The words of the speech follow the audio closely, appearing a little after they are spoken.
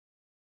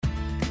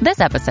This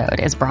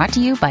episode is brought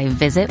to you by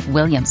Visit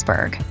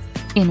Williamsburg.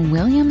 In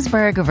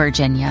Williamsburg,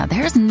 Virginia,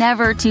 there's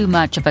never too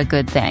much of a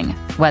good thing.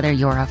 Whether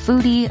you're a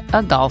foodie,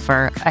 a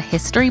golfer, a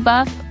history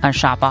buff, a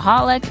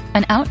shopaholic,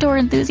 an outdoor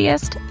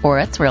enthusiast, or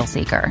a thrill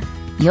seeker,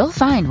 you'll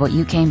find what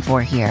you came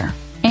for here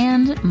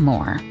and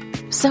more.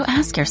 So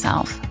ask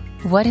yourself,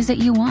 what is it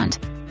you want?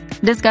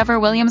 Discover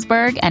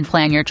Williamsburg and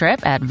plan your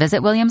trip at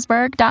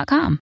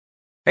visitwilliamsburg.com.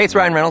 Hey, it's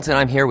Ryan Reynolds, and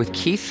I'm here with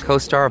Keith,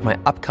 co-star of my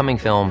upcoming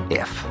film,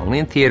 If, only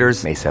in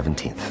theaters May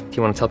 17th. Do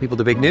you want to tell people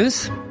the big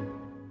news?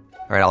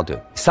 All right, I'll do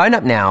it. Sign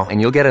up now and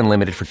you'll get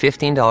unlimited for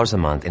 $15 a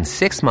month and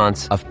 6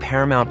 months of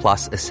Paramount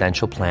Plus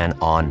Essential Plan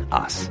on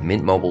us.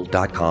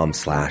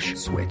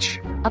 MintMobile.com/switch.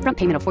 Upfront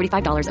payment of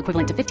 $45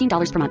 equivalent to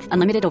 $15 per month.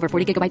 Unlimited over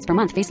 40 gigabytes per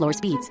month. Face lower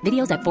speeds.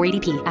 Videos at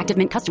 480p. Active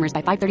Mint customers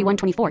by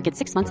 531.24 get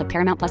 6 months of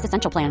Paramount Plus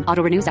Essential Plan.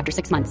 Auto renews after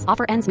 6 months.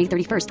 Offer ends May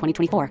 31st,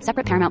 2024.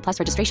 Separate Paramount Plus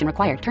registration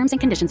required. Terms and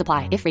conditions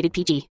apply if rated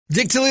PG.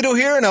 Dick Toledo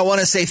here, and I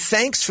want to say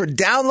thanks for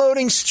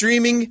downloading,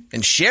 streaming,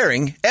 and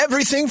sharing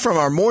everything from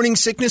our Morning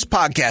Sickness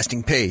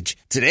podcasting page.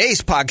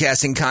 Today's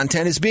podcasting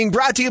content is being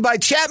brought to you by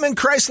Chapman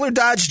Chrysler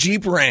Dodge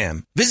Jeep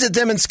Ram. Visit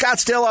them in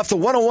Scottsdale off the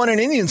 101 in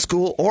Indian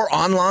School or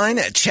online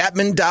at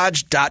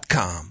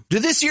ChapmanDodge.com. Do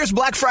this year's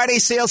Black Friday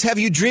sales have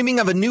you dreaming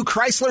of a new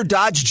Chrysler,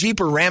 Dodge,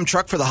 Jeep, or Ram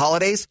truck for the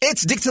holidays?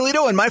 It's Dick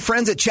Toledo, and my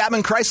friends at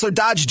Chapman Chrysler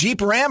Dodge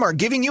Jeep Ram are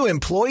giving you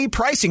employee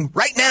pricing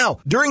right now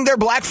during their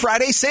Black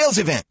Friday sales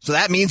event. So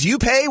that means you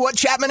pay what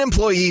Chapman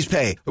employees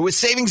pay. But with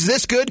savings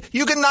this good,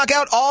 you can knock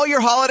out all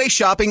your holiday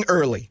shopping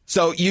early.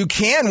 So you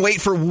can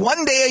wait for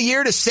one day a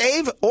year to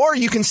save, or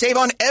you can save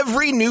on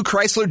every new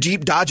Chrysler,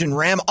 Jeep, Dodge, and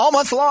Ram all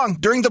month long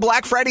during the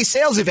Black Friday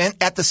sales event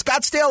at the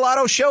Scottsdale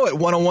Auto Show at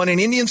 101 in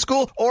Indian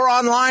School or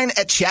online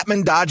at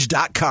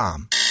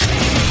ChapmanDodge.com.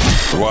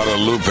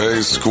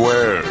 Guadalupe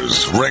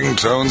Squares.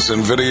 Ringtones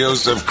and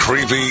videos of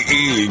Creepy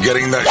E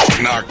getting the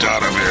knocked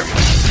out of him.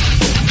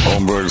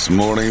 Holmberg's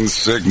Morning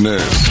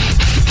Sickness.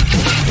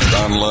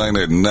 Online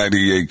at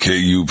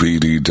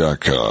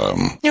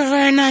 98kupd.com. You're a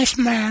very nice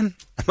man.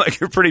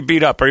 Like, you're pretty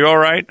beat up. Are you all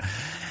right?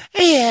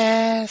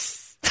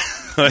 Yes.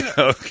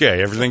 Okay,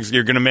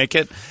 you're going to make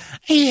it?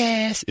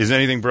 Yes. Is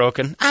anything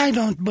broken? I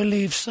don't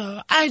believe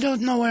so. I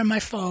don't know where my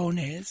phone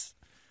is.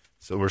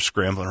 So we're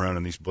scrambling around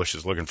in these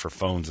bushes looking for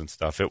phones and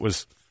stuff. It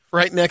was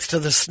right next to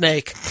the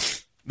snake.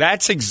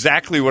 That's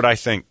exactly what I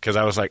think, because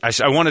I was like,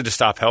 I wanted to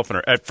stop helping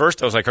her. At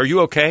first, I was like, are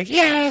you okay?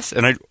 Yes.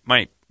 And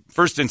my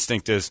first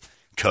instinct is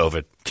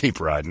COVID, keep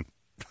riding.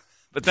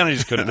 But then I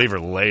just couldn't leave her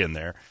laying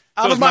there.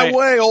 So Out of my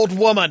way, old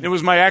woman. It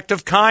was my act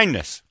of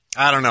kindness.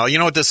 I don't know. You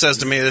know what this says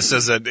to me? This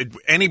says that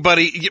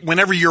anybody,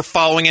 whenever you're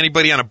following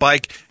anybody on a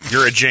bike,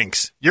 you're a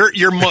jinx.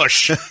 You're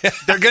mush.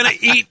 They're gonna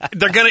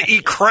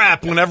eat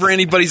crap whenever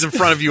anybody's in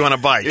front of you on a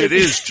bike. It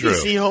is true.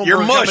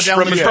 You're mush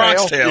from a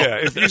Bronx Tale. Yeah,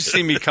 if you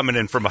see me coming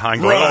in from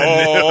behind, going,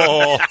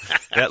 oh,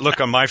 that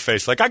look on my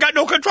face, like I got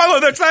no control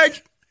of this thing.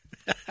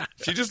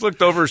 She just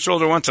looked over her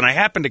shoulder once, and I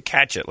happened to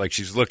catch it, like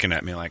she's looking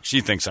at me, like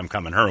she thinks I'm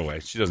coming her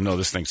way. She doesn't know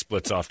this thing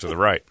splits off to the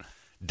right.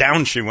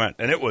 Down she went,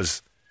 and it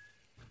was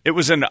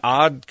an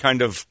odd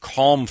kind of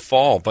calm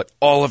fall, but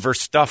all of her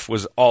stuff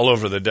was all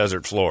over the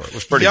desert floor. It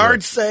was pretty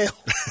yard sale.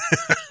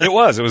 It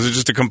was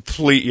just a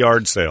complete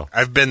yard sale.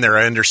 I've been there.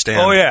 I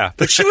understand. Oh, yeah.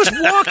 But she was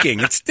walking.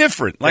 It's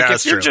different. Like, Yeah,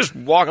 if you're true. just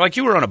walking, like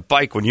you were on a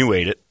bike when you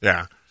ate it.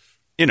 Yeah.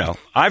 You know,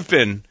 I've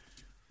been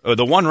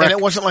the one And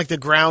it wasn't like the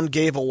ground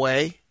gave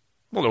away.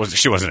 Well,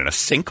 she wasn't in a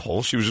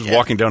sinkhole. She was just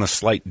walking down a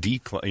slight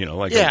decline, a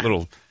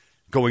little,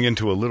 going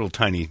into a little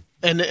tiny.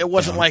 And it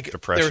wasn't like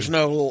depression. there was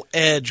no little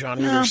edge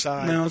on either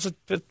side. No, it was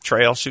a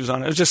trail she was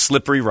on. It was just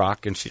slippery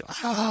rock, and she.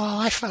 Oh,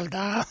 I fell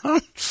down.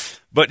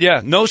 But yeah,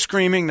 no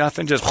screaming,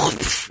 nothing,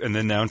 just and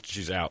then now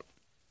she's out.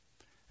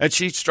 And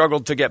she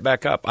struggled to get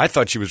back up. I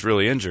thought she was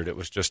really injured. It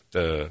was just.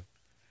 I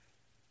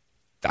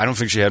don't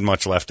think she had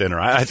much left in her.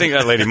 I think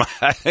that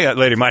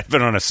lady might have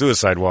been on a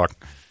suicide walk.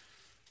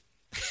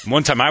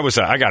 One time I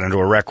got into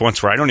a wreck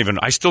once where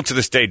I still to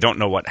this day don't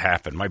know what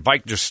happened. My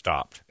bike just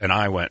stopped, and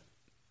I went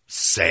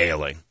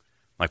sailing.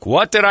 Like,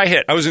 what did I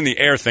hit? I was in the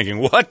air thinking,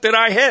 what did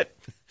I hit?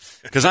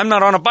 Because I'm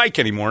not on a bike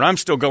anymore, and I'm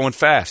still going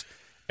fast.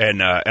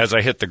 And as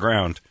I hit the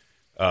ground,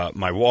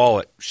 my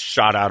wallet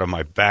shot out of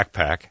my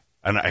backpack,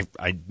 and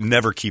I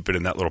never keep it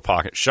in that little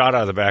pocket. Shot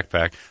out of the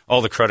backpack.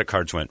 All the credit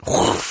cards went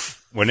whoosh.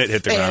 When it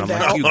hit the ground.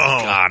 I'm like, you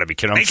gotta be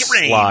kidding. I'm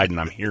sliding.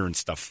 I'm hearing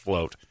stuff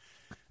float.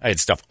 I had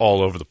stuff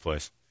all over the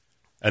place.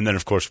 And then,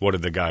 of course, what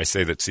did the guy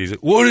say that sees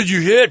it? What did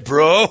you hit,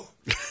 bro?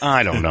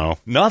 I don't know.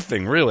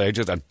 Nothing, really. I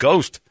just a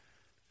ghost.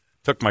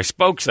 Took my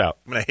spokes out.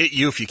 I'm going to hit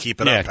you if you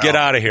keep it up. Yeah, get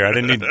out of here. I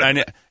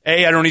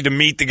don't need to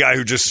meet the guy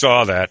who just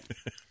saw that.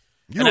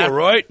 You all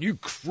right? You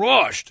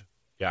crushed.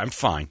 Yeah, I'm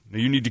fine.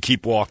 You need to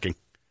keep walking.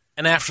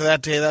 And after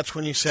that day, that's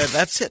when you said,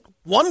 that's it.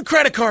 One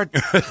credit card.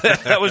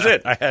 That was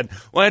it. I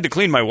had to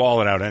clean my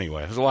wallet out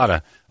anyway. There's a lot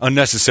of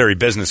unnecessary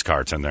business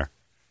cards in there.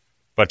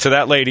 But to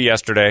that lady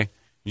yesterday,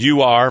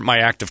 you are my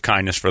act of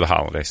kindness for the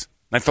holidays.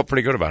 I felt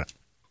pretty good about it.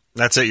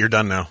 That's it. You're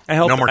done now.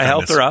 No more kindness. I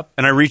helped her up,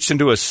 and I reached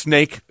into a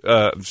snake.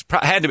 I'm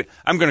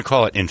going to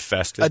call it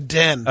infested. A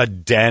den. A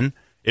den.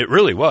 It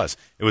really was.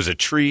 It was a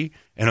tree,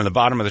 and on the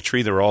bottom of the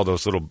tree there were all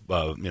those little,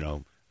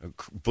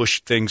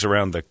 bush things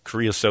around the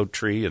creosote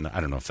tree, and I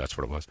don't know if that's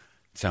what it was.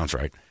 It sounds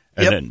right.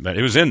 And but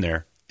it was in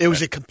there. It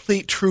was a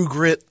complete True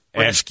Grit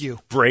rescue.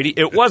 Brady,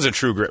 it was a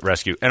True Grit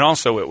rescue, and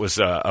also it was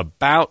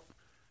about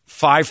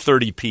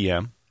 5:30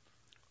 p.m.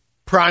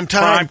 Prime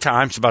time. Prime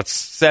time. It's about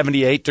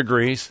 78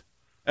 degrees,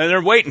 and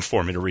they're waiting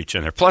for me to reach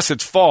in there. Plus,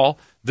 it's fall.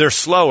 They're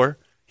slower.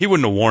 He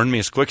wouldn't have warned me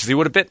as quick as he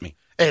would have bit me.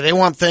 Hey, they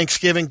want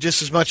Thanksgiving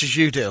just as much as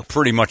you do.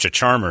 Pretty much a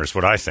charmer is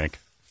what I think.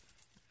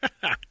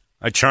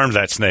 I charmed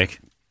that snake.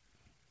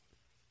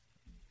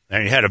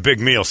 And he had a big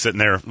meal sitting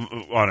there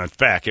on its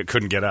back. It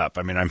couldn't get up.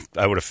 I mean,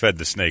 I would have fed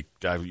the snake.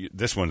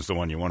 This one's the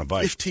one you want to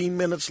bite. 15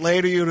 minutes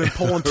later, you'd have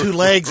been pulling two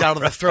legs out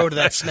of the throat of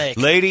that snake.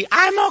 Lady,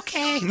 I'm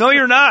okay. No,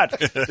 you're not.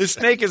 The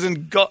snake is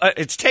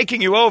it's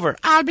taking you over.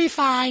 I'll be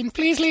fine.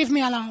 Please leave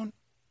me alone.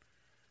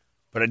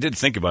 But I did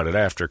think about it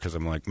after because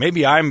I'm like,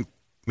 maybe I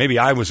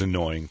was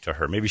annoying to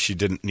her. Maybe she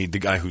didn't need the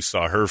guy who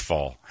saw her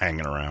fall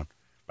hanging around.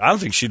 I don't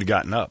think she'd have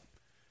gotten up.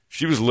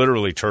 She was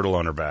literally turtle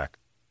on her back.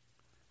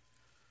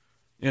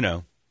 You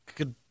know.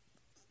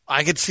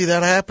 I could see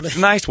that happening.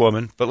 Nice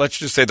woman, but let's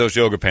just say those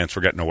yoga pants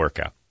were getting a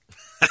workout.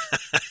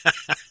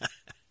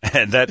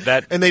 and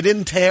they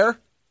didn't tear?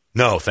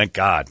 No, thank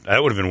God.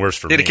 That would have been worse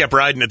for me. He'd have kept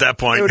riding at that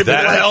point.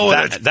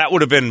 That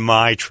would have been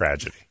my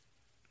tragedy.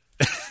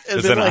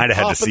 Because then I'd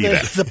have had to see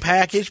that. The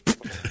package.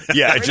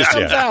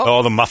 Yeah,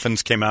 all the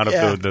muffins came out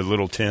of the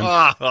little tin.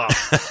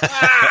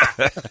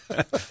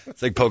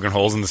 It's like poking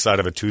holes in the side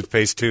of a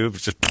toothpaste tube.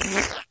 It's just,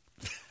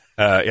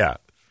 yeah.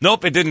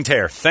 Nope, it didn't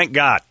tear. Thank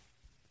God.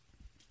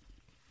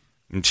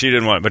 And she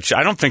didn't want it. But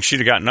I don't think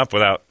she'd have gotten up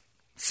without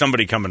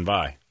somebody coming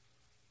by.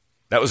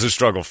 That was a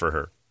struggle for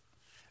her.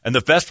 And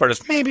the best part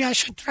is, maybe I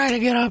should try to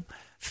get up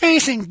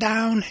facing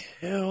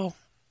downhill.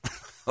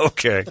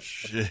 Okay.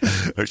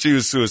 She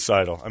was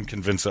suicidal. I'm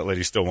convinced that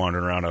lady's still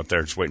wandering around out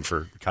there just waiting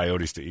for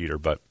coyotes to eat her.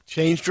 But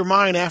changed her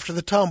mind after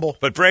the tumble.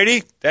 But,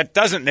 Brady, that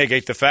doesn't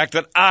negate the fact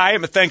that I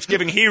am a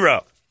Thanksgiving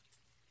hero.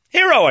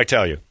 Hero, I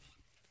tell you.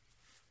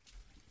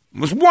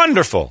 It was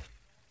wonderful.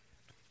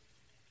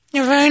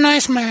 You're a very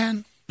nice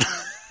man.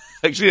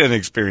 Actually, I haven't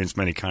experienced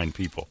many kind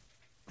people.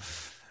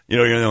 You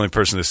know, you're the only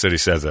person in the city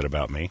says that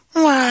about me.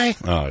 Why?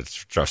 Oh,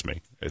 trust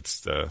me.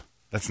 That's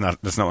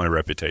not my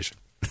reputation.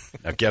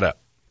 Now get up.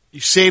 You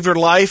saved her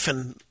life,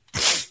 and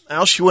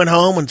now she went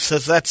home and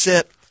says, that's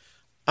it.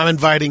 I'm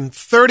inviting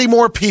 30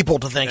 more people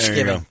to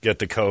Thanksgiving. There you go. Get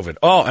the COVID.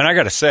 Oh, and I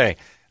got to say,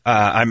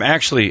 I'm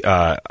actually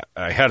I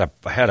had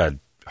a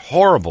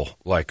horrible,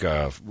 like,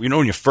 you know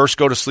when you first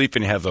go to sleep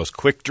and you have those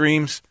quick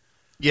dreams?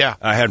 Yeah.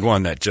 I had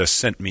one that just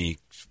sent me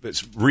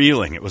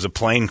reeling. It was a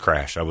plane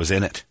crash. I was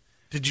in it.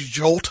 Did you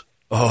jolt?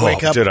 Oh,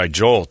 wake up? Did I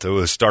jolt?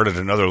 It started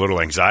another little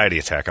anxiety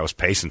attack. I was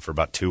pacing for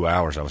about 2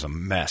 hours. I was a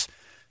mess.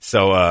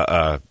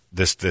 So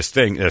this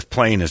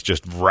plane is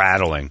just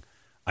rattling.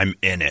 I'm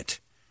in it.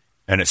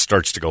 And it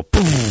starts to go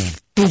poof,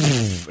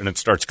 poof, and it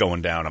starts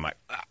going down. I'm like,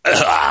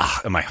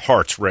 and my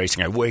heart's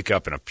racing. I wake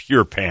up in a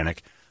pure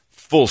panic,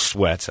 full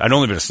sweats. I'd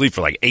only been asleep for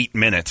like 8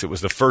 minutes. It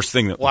was the first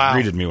thing that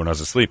greeted me when I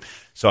was asleep.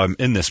 So I'm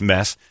in this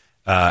mess.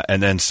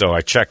 And then so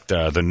I checked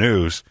the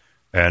news,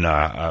 and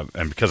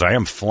because I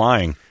am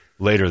flying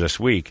later this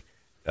week,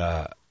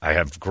 I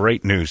have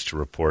great news to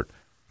report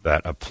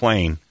that a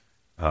plane,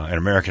 an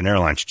American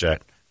Airlines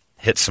jet,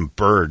 hit some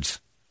birds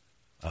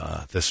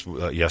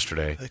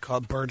yesterday. They call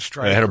it bird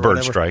strike. They had a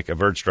bird strike.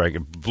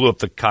 It blew up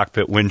the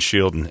cockpit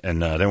windshield,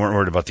 and they weren't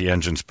worried about the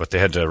engines, but they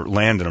had to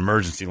land an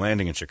emergency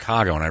landing in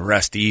Chicago, and I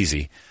rest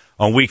easy.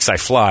 On weeks I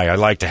fly, I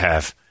like to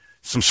have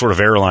some sort of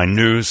airline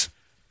news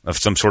of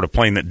some sort of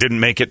plane that didn't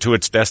make it to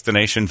its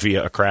destination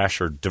via a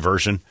crash or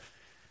diversion,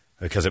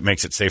 because it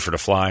makes it safer to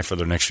fly for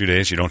the next few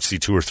days. You don't see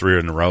 2 or 3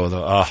 in a row.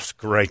 Oh, it's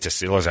great to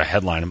see. It was a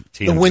headline.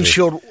 TMZ. The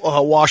windshield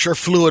washer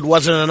fluid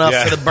wasn't enough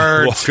for the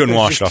birds. Couldn't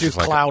wash off. It was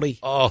too cloudy.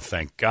 Oh,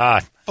 thank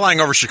God. Flying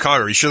over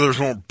Chicago, are you sure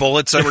there weren't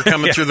bullets that were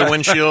coming through the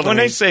windshield? When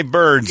they say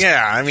birds,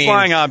 I mean,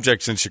 flying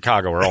objects in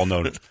Chicago are all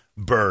known as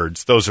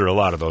birds. A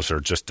lot of those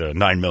are just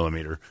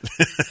 9mm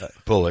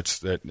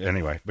bullets.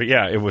 Anyway, but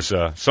yeah, it was.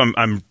 So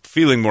I'm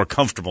feeling more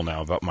comfortable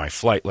now about my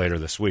flight later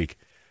this week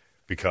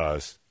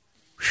because.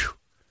 Whew,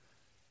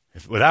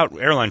 without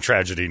airline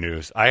tragedy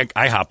news, I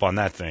hop on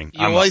that thing.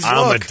 I'm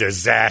a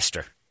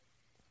disaster.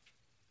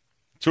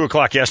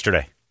 2:00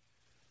 yesterday.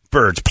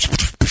 Birds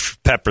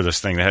pepper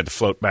this thing. They had to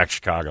float back to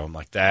Chicago. I'm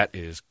like, that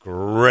is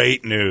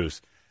great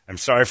news. I'm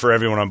sorry for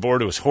everyone on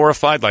board who was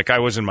horrified like I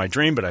was in my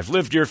dream, but I've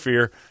lived your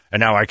fear, and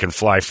now I can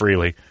fly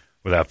freely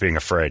without being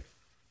afraid.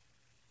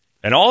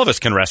 And all of us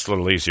can rest a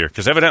little easier,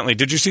 because evidently,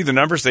 did you see the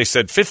numbers? They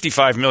said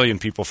 55 million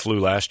people flew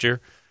last year.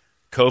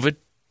 COVID,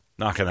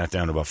 knocking that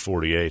down to about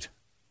 48.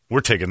 We're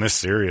taking this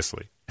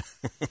seriously.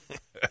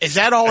 Is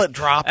that all it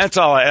dropped? That's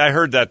all. I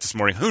heard that this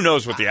morning. Who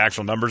knows what the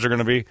actual numbers are going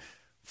to be?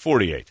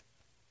 48.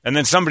 And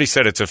then somebody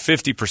said it's a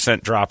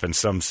 50% drop in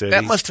some cities.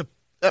 That must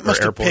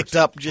have picked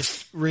up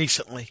just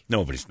recently.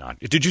 Nobody's not.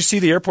 Did you see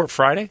the airport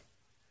Friday?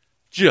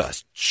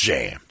 Just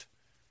jammed.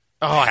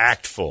 Oh,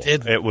 packed full.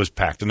 It was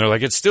packed. And they're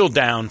like, it's still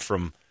down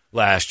from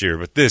last year,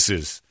 but this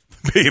is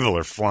People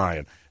are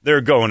flying.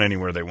 They're going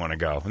anywhere they want to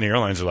go. And the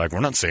airlines are like, we're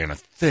not saying a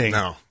thing.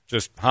 No.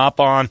 Just hop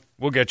on.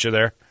 We'll get you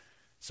there.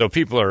 So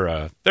people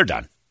are, they're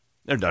done.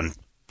 They're done.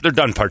 They're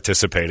done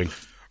participating.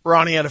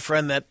 Ronnie had a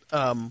friend that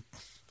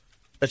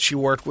she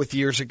worked with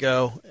years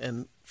ago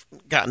and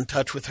got in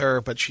touch with her,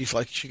 but she's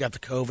like, she got the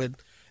COVID.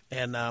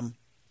 And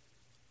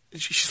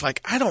she's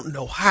like, I don't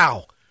know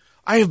how.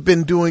 I have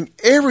been doing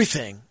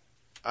everything.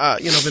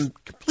 Been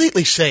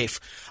completely safe.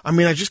 I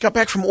mean, I just got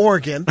back from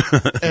Oregon,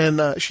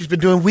 and she's been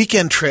doing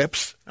weekend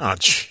trips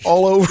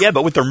all over. Yeah,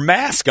 but with their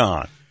mask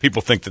on.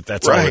 People think that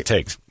that's all Right. it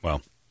takes.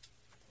 Well,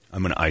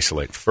 I'm going to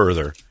isolate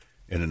further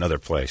in another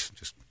place.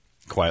 Just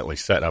quietly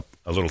set up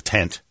a little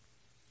tent.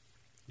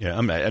 Yeah,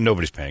 and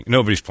nobody's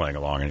playing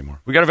along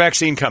anymore. We got a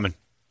vaccine coming.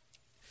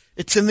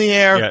 It's in the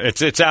air. Yeah,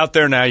 it's out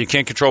there now. You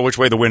can't control which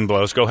way the wind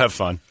blows. Go have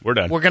fun. We're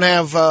done. We're going to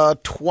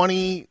have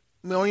 20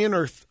 million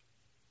or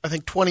I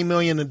think 20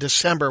 million in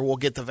December will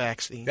get the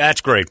vaccine.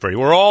 That's great, Brady.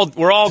 We're all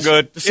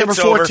good. December It's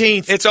over.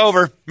 14th. It's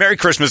over. Merry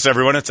Christmas,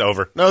 everyone. It's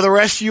over. No, the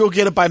rest of you will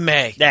get it by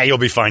May. Yeah, you'll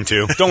be fine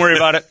too. Don't worry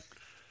about it.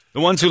 The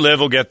ones who live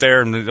will get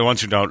there, and the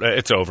ones who don't,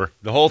 it's over.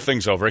 The whole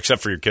thing's over,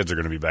 except for your kids are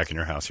going to be back in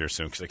your house here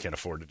soon because they can't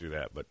afford to do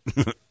that. But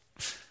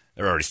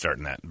they're already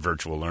starting that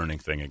virtual learning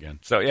thing again.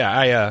 So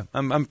yeah,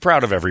 I'm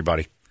proud of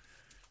everybody.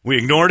 We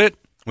ignored it.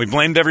 We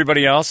blamed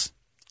everybody else,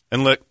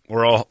 and look,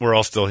 we're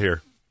all still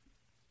here.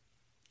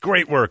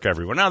 Great work,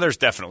 everyone. Now, there's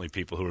definitely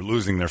people who are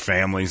losing their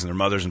families, and their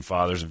mothers and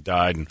fathers have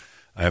died. And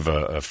I have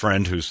a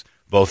friend who's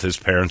both his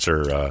parents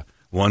are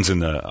one's in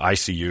the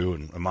ICU,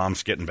 and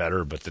mom's getting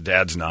better, but the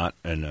dad's not.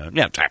 And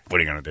what are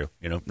you going to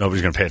do?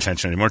 Nobody's going to pay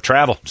attention anymore.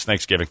 Travel. It's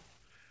Thanksgiving.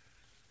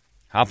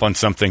 Hop on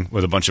something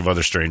with a bunch of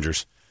other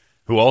strangers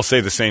who all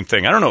say the same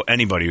thing. I don't know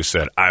anybody who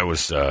said I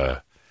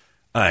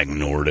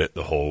ignored it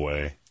the whole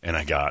way, and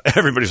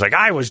everybody's like,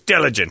 I was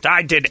diligent.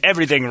 I did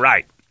everything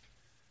right.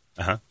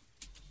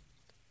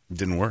 It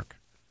didn't work.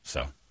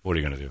 So what are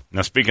you going to do?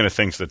 Now, speaking of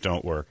things that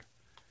don't work,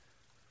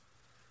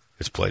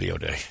 it's Play-Doh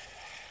Day.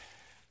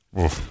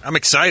 I'm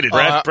excited.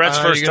 Brett's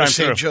first time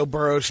through. Joe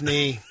Burrow's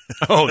knee.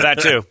 Oh, that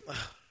too. Do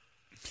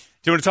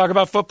you want to talk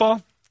about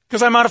football?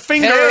 Because I'm out of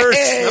fingers.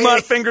 Hey. I'm out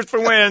of fingers for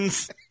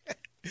wins.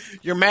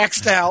 You're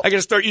maxed out. I got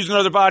to start using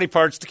other body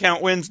parts to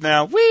count wins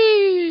now.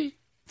 Whee!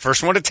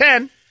 First one to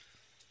 10.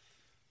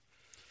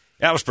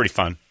 That was pretty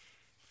fun.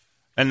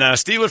 And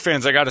Steeler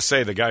fans, I got to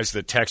say, the guys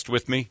that text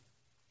with me,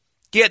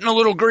 getting a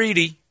little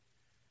greedy.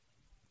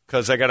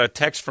 Because I got a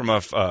text from a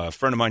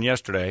friend of mine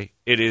yesterday.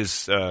 It is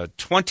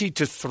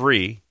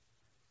 20-3.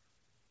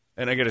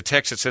 And I get a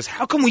text that says,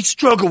 how come we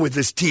struggle with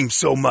this team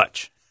so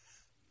much?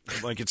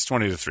 I'm like, it's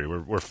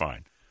 20-3. We're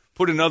fine.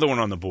 Put another one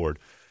on the board.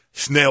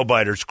 Snail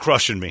biters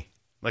crushing me.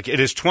 Like,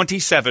 it is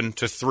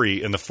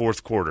 27-3 in the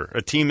fourth quarter.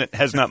 A team that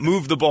has not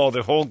moved the ball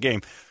the whole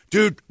game.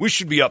 Dude, we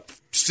should be up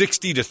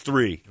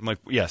 60-3. I'm like,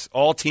 yes,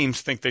 all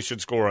teams think they should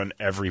score on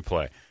every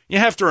play. You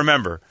have to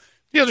remember,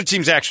 the other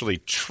team's actually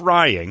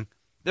trying.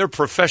 They're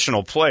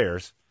professional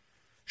players.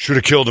 Should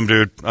have killed him,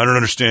 dude. I don't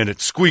understand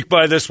it. Squeak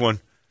by this one.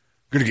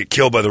 Going to get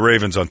killed by the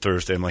Ravens on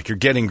Thursday. I'm like, you're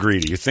getting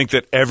greedy. You think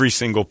that every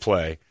single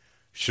play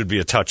should be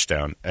a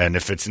touchdown. And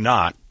if it's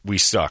not, we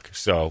suck.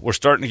 So we're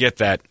starting to get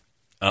that,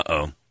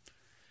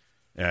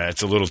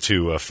 it's a little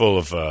too full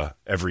of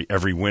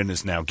every win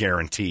is now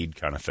guaranteed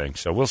kind of thing.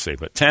 So we'll see.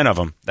 But 10 of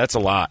them, that's a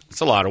lot. It's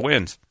a lot of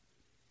wins.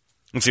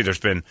 Let's see, there's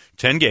been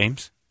 10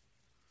 games.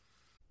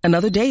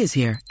 Another day is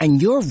here,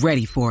 and you're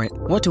ready for it.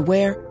 What to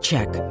wear?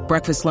 Check.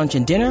 Breakfast, lunch,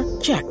 and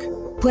dinner? Check.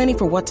 Planning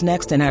for what's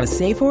next and how to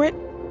save for it?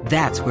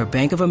 That's where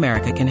Bank of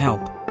America can help.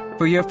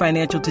 For your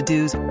financial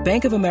to-dos,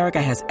 Bank of America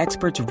has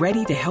experts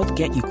ready to help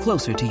get you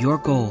closer to your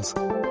goals.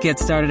 Get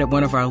started at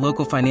one of our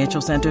local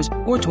financial centers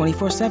or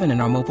 24/7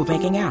 in our mobile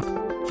banking app.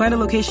 Find a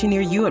location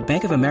near you at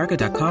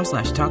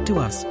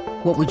bankofamerica.com/talktous.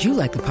 What would you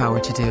like the power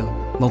to do?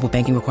 Mobile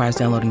banking requires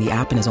downloading the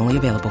app and is only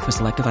available for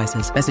select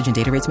devices. Message and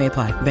data rates may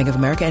apply. Bank of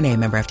America N.A.,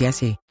 member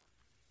FDIC.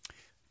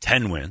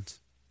 10 wins.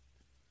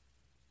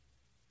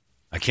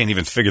 I can't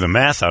even figure the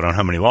math out on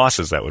how many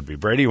losses that would be.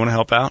 Brady, you want to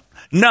help out?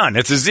 None.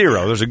 It's a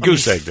zero. There's a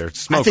goose egg there. It's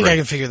smoke I think ring. I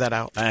can figure that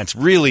out. It's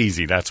real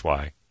easy. That's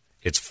why.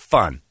 It's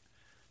fun.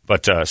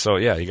 But,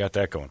 you got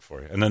that going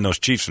for you. And then those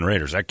Chiefs and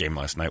Raiders, that game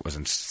last night was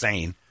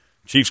insane.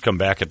 Chiefs come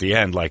back at the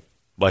end like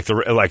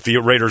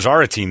the Raiders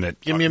are a team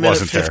that give me a minute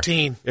wasn't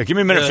 15. There. Yeah, give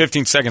me a minute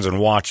 15 seconds and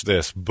watch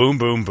this. Boom,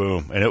 boom,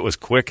 boom. And it was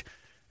quick.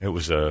 It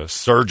was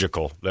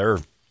surgical. They're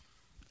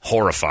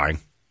horrifying.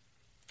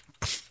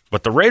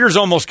 But the Raiders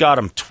almost got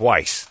them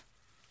twice.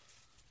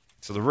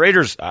 So the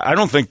Raiders, I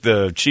don't think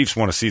the Chiefs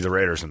want to see the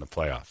Raiders in the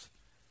playoffs.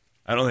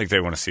 I don't think they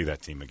want to see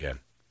that team again.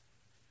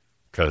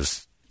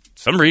 Because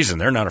some reason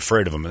they're not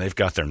afraid of them and they've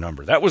got their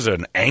number. That was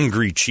an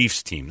angry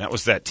Chiefs team. That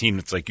was that team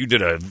that's like, you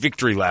did a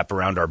victory lap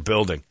around our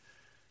building.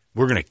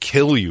 We're going to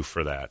kill you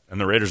for that. And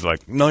the Raiders are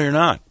like, no, you're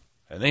not.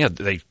 And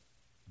they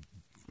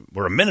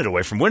were a minute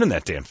away from winning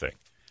that damn thing.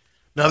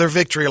 Another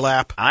victory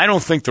lap. I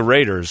don't think the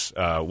Raiders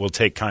will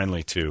take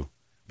kindly to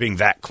being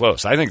that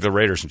close. I think the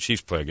Raiders and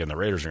Chiefs play again. The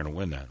Raiders are going to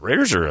win that.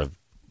 Raiders are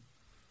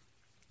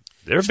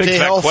they're a big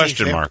fat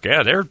question mark.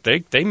 Yeah,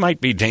 they might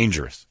be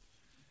dangerous.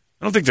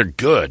 I don't think they're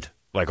good,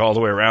 like all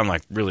the way around,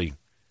 like really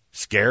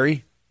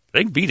scary.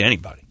 They can beat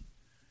anybody.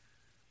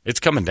 It's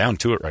coming down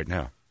to it right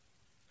now.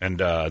 And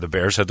the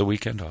Bears had the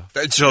weekend off.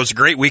 So it's a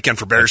great weekend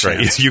for Bears That's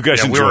right. fans. You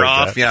guys we enjoyed were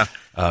that. off, yeah.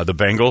 The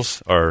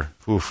Bengals are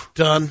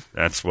done.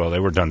 They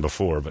were done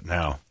before, but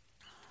now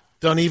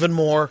done even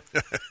more.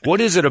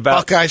 What is it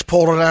about? Buckeyes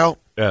pulled it out.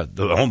 Yeah,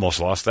 almost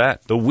lost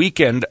that. The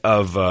weekend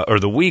of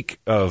the week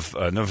of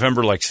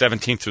November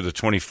 17th through the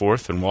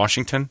 24th in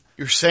Washington.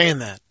 You're saying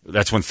that.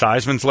 That's when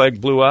Theismann's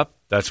leg blew up.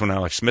 That's when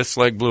Alex Smith's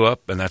leg blew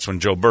up, and that's when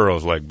Joe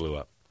Burrow's leg blew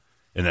up.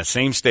 In that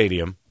same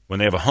stadium, when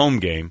they have a home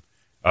game,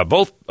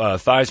 both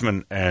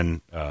Theismann and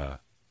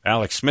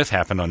Alex Smith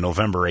happened on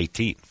November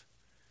 18th.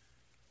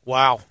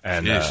 Wow.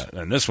 And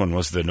this one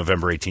was the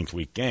November 18th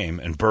week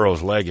game, and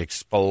Burrow's leg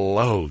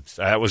explodes.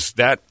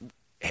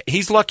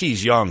 He's lucky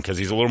he's young because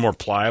he's a little more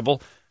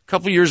pliable. A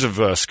couple years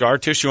of scar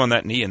tissue on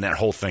that knee, and that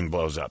whole thing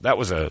blows up. That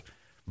was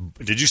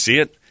did you see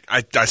it?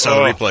 I saw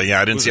the replay.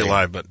 Yeah, I didn't see it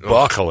live, but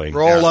buckling.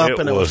 Roll up,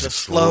 and it was a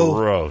slow.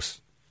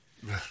 Gross.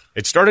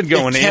 It started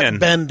going in,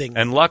 bending.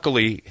 And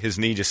luckily his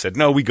knee just said,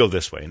 "No, we go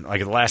this way." And like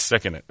at the last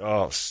second,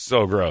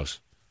 so gross.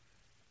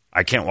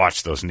 I can't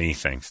watch those knee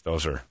things.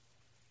 Those are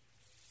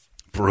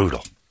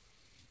brutal.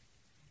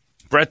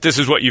 Brett, this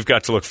is what you've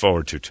got to look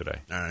forward to today.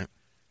 All right.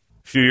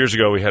 A few years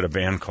ago, we had a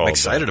band called I'm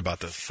excited about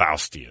this.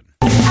 Faustian.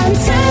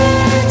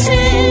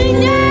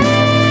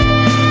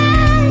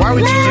 Why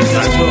would you do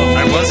that?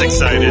 I was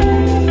excited.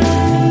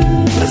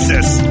 What's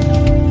this?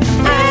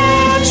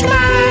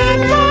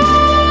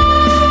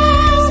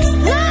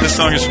 This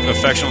song is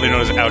affectionately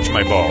known as Ouch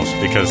My Balls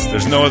because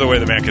there's no other way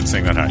the man could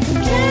sing that high.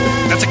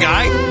 That's a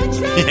guy?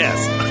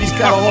 Yes. He's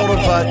got a hold of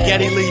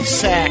Geddy Lee's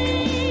sack.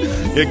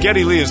 Yeah,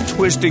 Geddy Lee is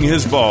twisting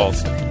his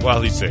balls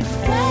while he sings.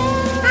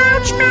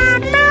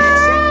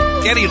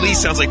 Geddy Lee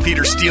sounds like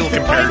Peter Steele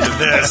compared to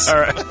this. All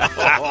right.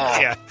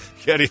 Yeah,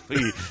 Geddy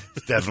Lee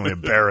is definitely a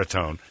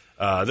baritone.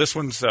 This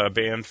one's a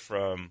band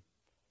from...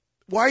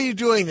 Why are you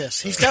doing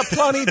this? He's got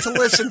plenty to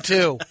listen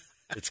to.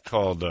 It's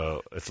called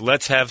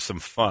Let's Have Some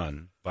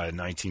Fun by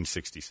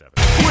 1967.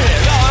 We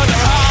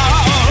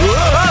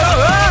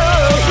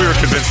were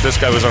convinced this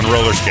guy was on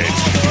roller skates.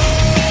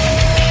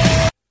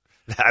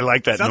 I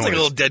like that Sounds noise. like a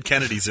little Dead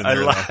Kennedys in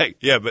there.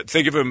 Yeah, but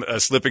think of him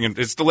slipping in.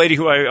 It's the lady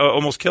who I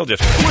almost killed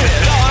yesterday.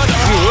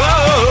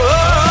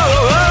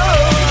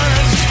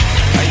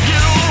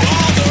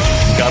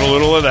 Got a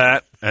little of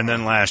that. And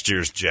then last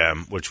year's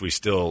gem, which we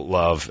still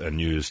love and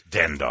use,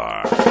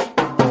 Dendar.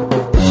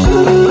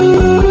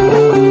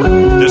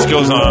 This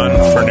goes on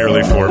for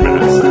nearly 4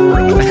 minutes.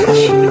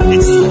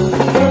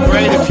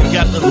 Great if you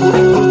got the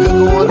hookah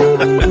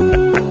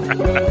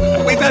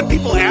going. We've had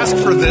people ask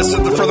for this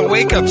for the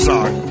wake-up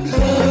song.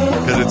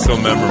 Because it's so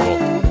memorable.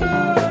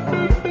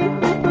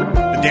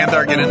 Did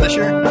Dendar get in this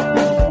year?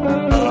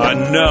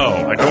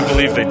 No. I don't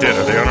believe they did.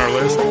 Are they on our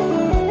list?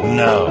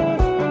 No.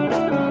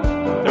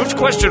 There was a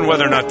question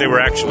whether or not they were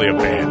actually a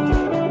band.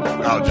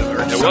 Oh,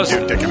 just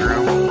some dude dicking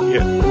around.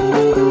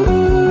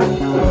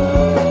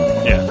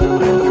 Yeah.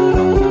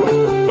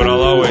 But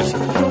I'll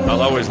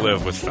always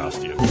live with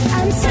Faustian.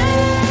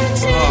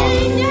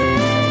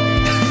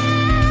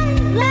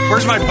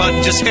 Where's my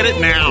button? Just hit it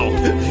now.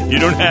 You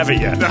don't have it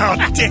yet. Oh,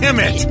 damn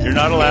it. You're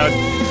not allowed.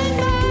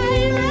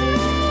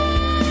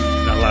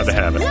 Not allowed to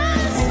have it.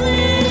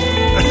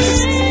 This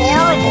is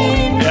horrible.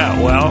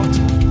 Yeah, well,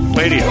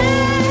 radio.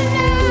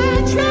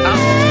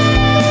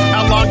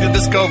 How long did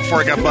this go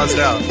before it got buzzed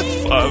out? I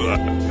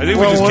think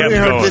we just kept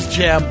going. This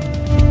jam.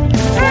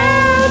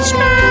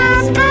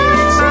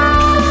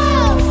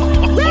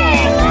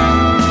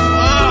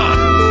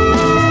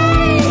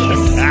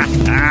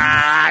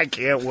 I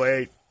can't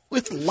wait.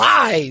 With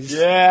lies.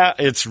 Yeah,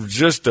 it's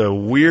just a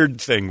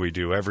weird thing we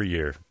do every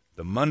year.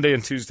 The Monday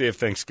and Tuesday of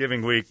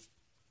Thanksgiving week,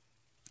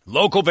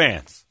 local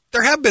bands.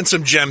 There have been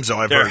some gems, though,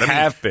 I've heard. There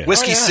have been.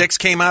 Whiskey Six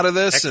came out of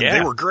this, and they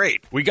were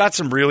great. We got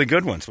some really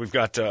good ones. We've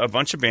got a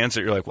bunch of bands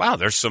that you're like, wow,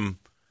 there's some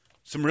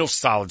real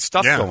solid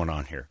stuff going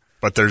on here.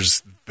 But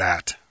there's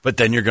that. But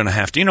then you're going to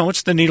have to,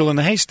 it's the needle in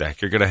the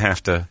haystack. You're going to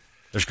have to,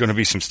 there's going to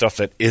be some stuff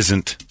that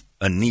isn't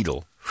a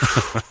needle.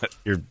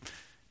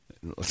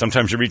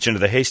 Sometimes you reach into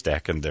the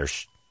haystack and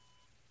there's...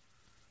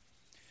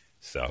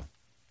 So,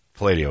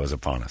 Palladio is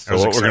upon us. So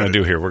what we're going to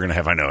do here, we're going to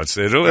have, I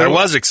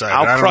was excited.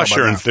 I'll crush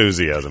your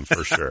enthusiasm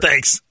for sure.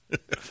 Thanks.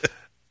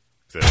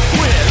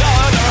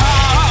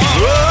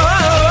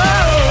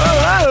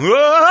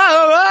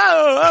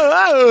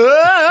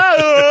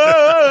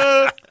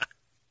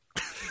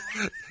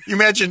 You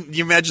imagine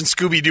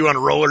Scooby-Doo on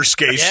roller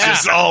skates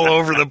just all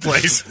over the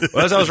place.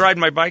 Well, as I was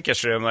riding my bike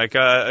yesterday, I'm like,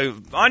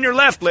 on your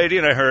left, lady,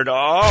 and I heard,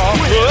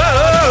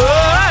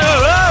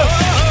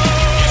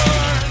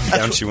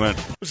 down she went.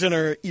 It was in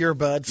her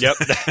earbuds. Yep.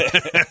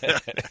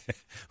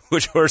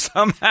 Which were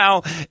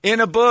somehow in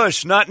a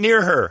bush, not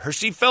near her.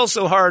 She fell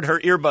so hard, her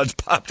earbuds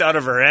popped out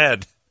of her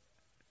head.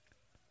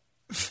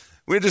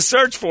 We had to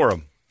search for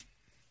them.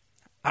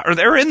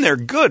 They're in there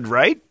good,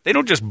 right? They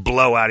don't just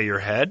blow out of your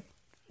head.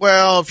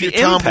 Well, if you're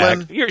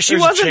tumbling. She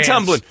wasn't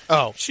tumbling.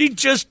 Oh. She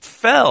just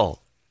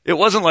fell. It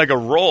wasn't like a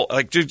roll.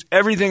 Like, just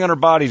everything on her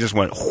body just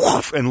went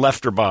whoosh and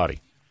left her body.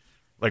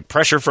 Like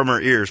pressure from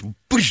her ears,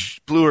 whoosh,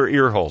 blew her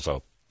ear holes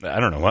open. I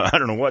don't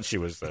know what she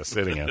was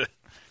sitting in.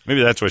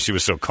 Maybe that's why she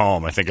was so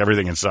calm. I think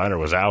everything inside her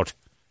was out.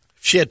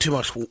 If she had too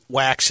much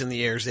wax in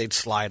the ears, they'd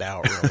slide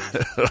out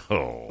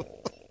really.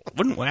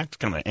 Wouldn't wax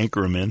kind of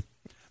anchor them in?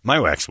 My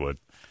wax would.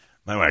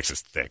 My wax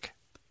is thick.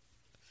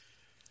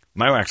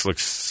 My wax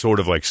looks sort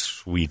of like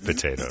sweet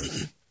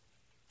potatoes.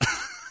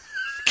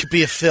 Could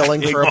be a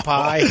filling for a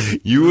pie.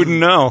 You wouldn't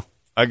know.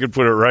 I could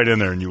put it right in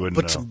there and you wouldn't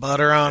know. Put some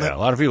butter on it. A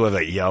lot of people have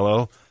that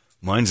yellow.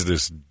 Mine's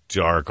this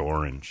dark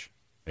orange.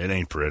 It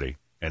ain't pretty,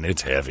 and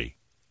it's heavy.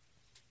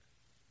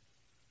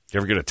 You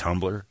ever get a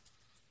tumbler?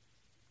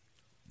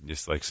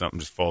 Just like something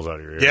just falls out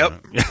of your ear.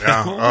 Yep.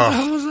 Yeah. What the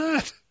hell was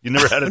that? You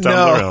never had a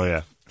tumbler? No. Oh,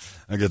 yeah.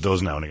 I get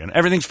those now and again.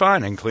 Everything's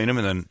fine. I can clean them,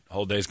 and then the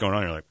whole day's going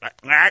on. You're like,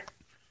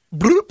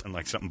 bloop, and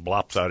like something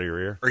blops out of your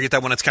ear. Or you get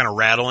that one that's kind of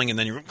rattling, and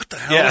then you're what the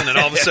hell? Yeah. And then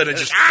all of a sudden it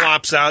just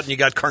flops out, and you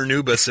got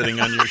carnauba sitting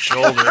on your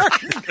shoulder.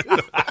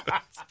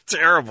 It's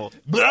terrible.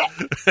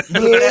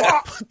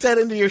 Put that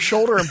into your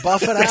shoulder and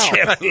buff it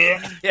out.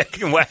 Yeah, you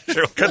can wax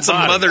your Got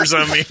some mothers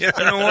on me. You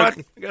know what?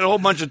 I got a whole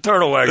bunch of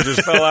turtle wax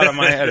just fell out of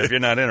my head. If you're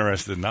not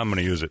interested, I'm going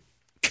to use it.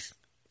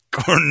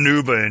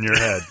 Carnauba in your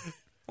head.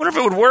 Wonder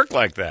if it would work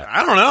like that.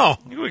 I don't know.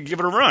 You would give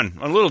it a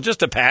run.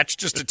 Just a patch,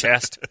 just a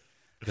test.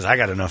 Because I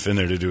got enough in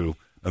there to do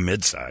a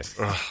mid-size.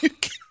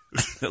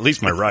 At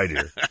least my right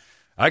ear.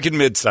 I could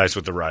mid-size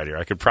with the right ear.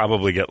 I could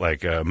probably get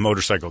like a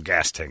motorcycle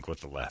gas tank with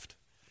the left.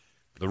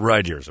 The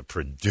right ear is a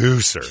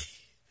producer.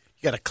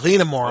 You got to clean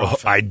them more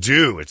often. I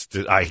do.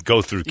 I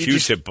go through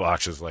Q-tip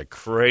boxes like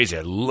crazy.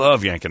 I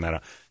love yanking that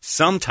out.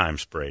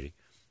 Sometimes, Brady,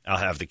 I'll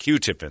have the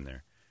Q-tip in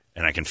there,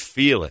 and I can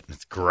feel it, and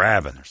it's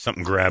grabbing. There's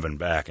something grabbing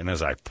back, and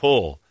as I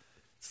pull,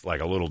 it's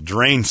like a little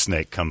drain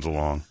snake comes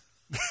along.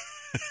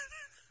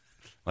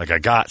 Like I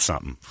got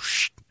something,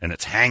 and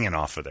it's hanging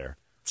off of there.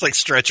 It's like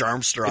Stretch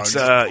Armstrong. It's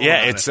you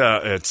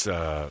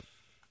know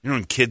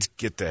when kids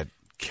get that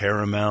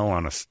caramel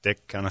on a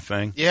stick kind of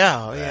thing?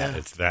 Yeah.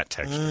 It's that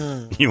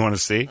texture. You want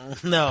to see?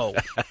 No.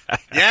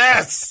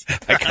 Yes!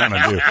 I kind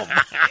of do.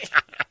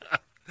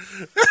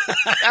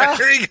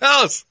 Here he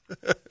goes.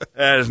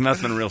 There's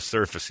nothing real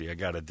surfacey. I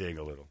got to dig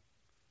a little.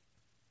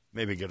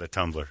 Maybe get a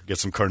tumbler. Get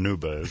some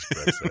carnauba, as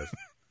Brett says.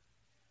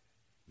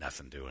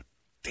 Nothing doing.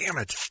 Damn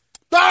it.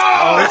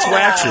 Oh, it's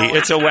waxy.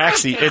 It's a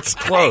waxy. It's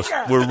close.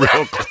 We're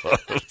real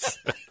close.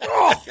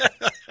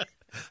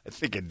 I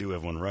think I do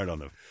have one right on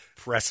the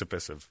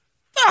precipice of...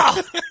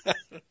 You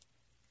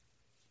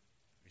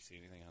see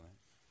anything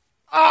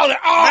on that?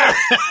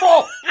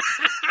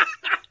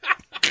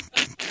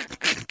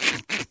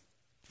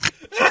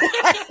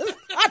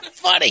 Not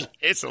funny.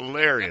 It's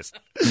hilarious.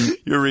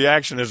 Your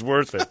reaction is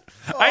worth it.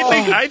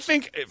 I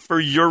think for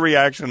your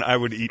reaction, I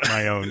would eat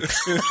my own.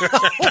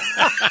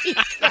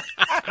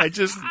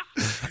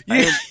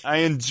 I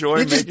enjoy.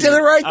 You just did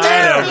it right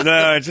there.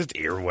 No, it's just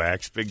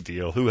earwax. Big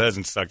deal. Who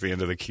hasn't stuck the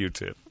end of the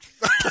Q-tip?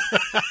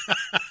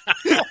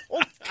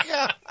 Oh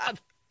God!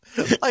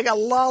 Like a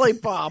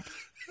lollipop.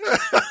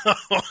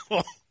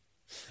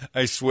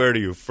 I swear to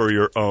you, for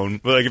your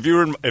own. Like if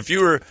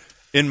you were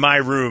in my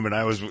room and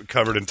I was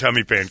covered in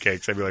tummy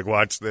pancakes, I'd be like,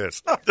 "Watch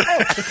this." Oh,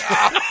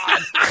 God.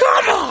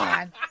 Come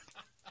on.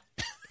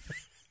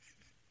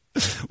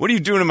 What are you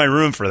doing in my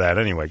room for that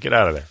anyway? Get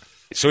out of there.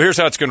 So here's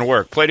how it's going to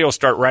work. Play-Doh will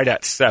start right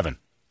at 7.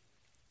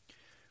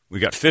 We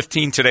got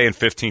 15 today and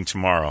 15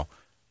 tomorrow.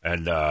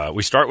 And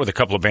we start with a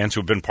couple of bands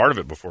who have been part of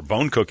it before.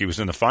 Bone Cookie was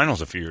in the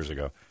finals a few years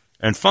ago.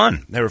 And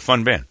fun. They were a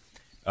fun band.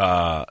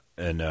 I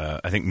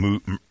think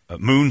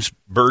Moons,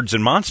 Birds,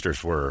 and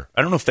Monsters were.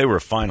 I don't know if they were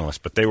a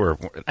finalist, but they were.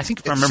 I think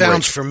if I remember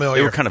sounds right, familiar.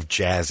 They were kind of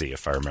jazzy,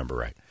 if I remember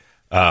right.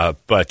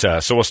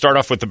 So we'll start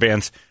off with the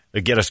bands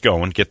that get us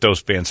going, get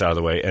those bands out of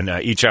the way. And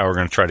each hour we're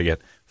going to try to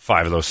get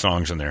 5 of those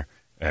songs in there.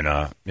 And,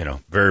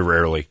 very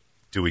rarely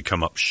do we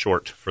come up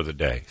short for the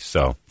day.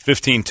 So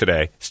 15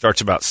 today, starts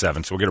about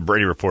 7. So we'll get a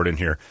Brady report in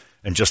here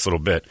in just a little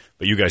bit.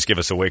 But you guys give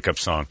us a wake-up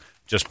song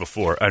just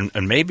before. And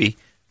maybe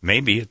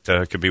it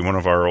could be one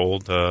of our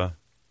old, little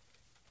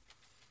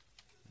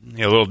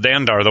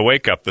Dandar, the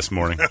wake-up this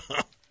morning.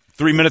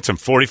 3 minutes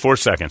and 44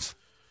 seconds.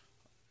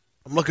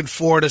 I'm looking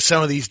forward to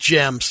some of these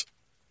gems.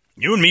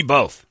 You and me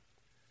both.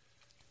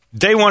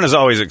 Day 1 is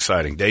always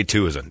exciting. Day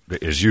 2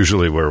 is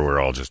usually where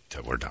we're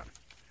done.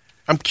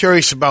 I'm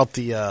curious about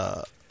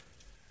the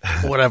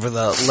whatever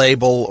the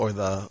label or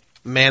the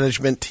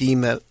management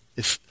team that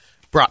is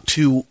brought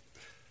two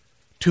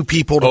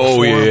people to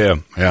perform. Yeah.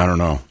 I don't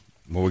know.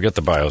 Well, we get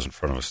the bios in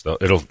front of us.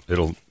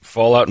 It'll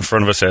fall out in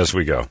front of us as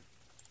we go.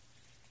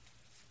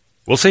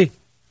 We'll see.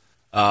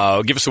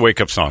 Give us a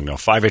wake-up song, though.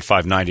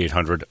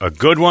 585-9800. A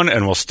good one,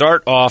 and we'll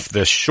start off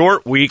this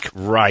short week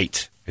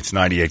right. It's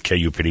 98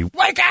 KUPD.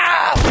 Wake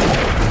up!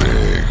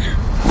 Big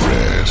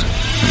Red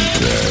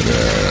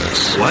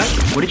Badass. What?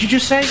 What did you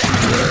just say?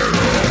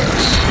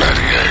 Badass.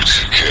 98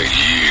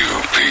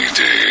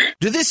 KUPD.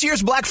 Do this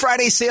year's Black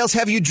Friday sales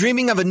have you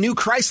dreaming of a new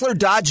Chrysler,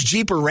 Dodge,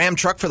 Jeep, or Ram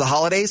truck for the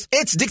holidays?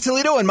 It's Dick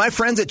Toledo and my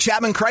friends at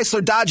Chapman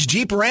Chrysler, Dodge,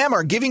 Jeep, Ram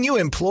are giving you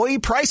employee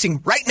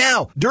pricing right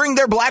now during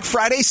their Black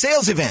Friday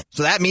sales event.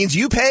 So that means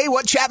you pay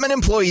what Chapman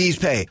employees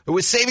pay. But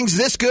with savings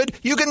this good,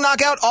 you can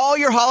knock out all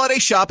your holiday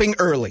shopping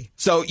early.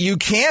 So you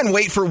can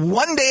wait for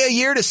one day a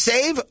year to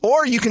save,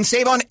 or you can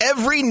save on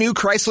every new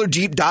Chrysler,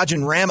 Jeep, Dodge,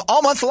 and Ram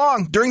all month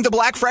long during the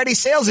Black Friday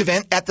sales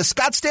event at the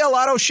Scottsdale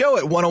Auto Show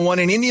at 101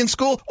 in Indian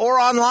School or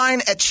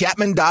online at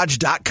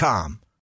ChapmanDodge.com.